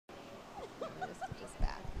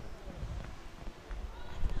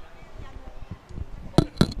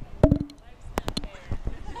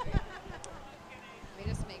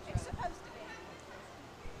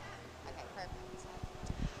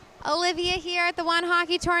Olivia here at the One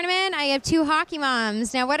Hockey Tournament. I have two hockey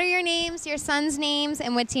moms. Now, what are your names, your son's names,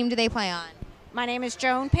 and what team do they play on? My name is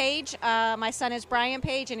Joan Paige. My son is Brian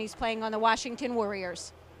Paige, and he's playing on the Washington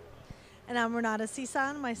Warriors. And I'm Renatta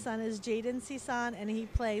Sison. My son is Jaden Sison, and he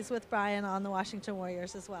plays with Brian on the Washington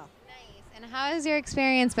Warriors as well. Nice. And how has your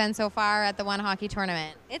experience been so far at the One Hockey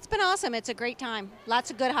Tournament? It's been awesome. It's a great time.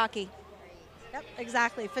 Lots of good hockey. Yep,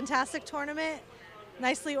 exactly. Fantastic tournament,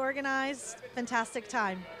 nicely organized, fantastic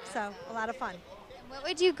time. So a lot of fun. What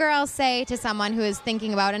would you girls say to someone who is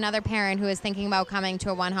thinking about, another parent who is thinking about coming to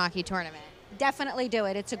a One Hockey Tournament? Definitely do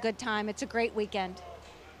it. It's a good time. It's a great weekend.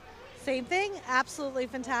 Same thing, absolutely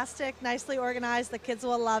fantastic, nicely organized. The kids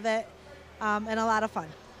will love it, and a lot of fun.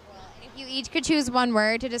 If you each could choose one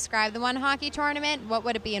word to describe the One Hockey Tournament, what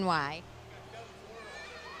would it be and why?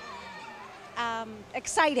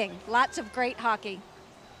 Exciting. Lots of great hockey.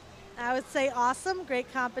 I would say awesome,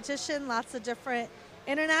 great competition, lots of different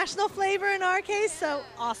international flavor in our case, so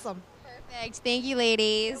awesome. Perfect. Thank you,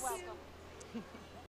 ladies. You're welcome.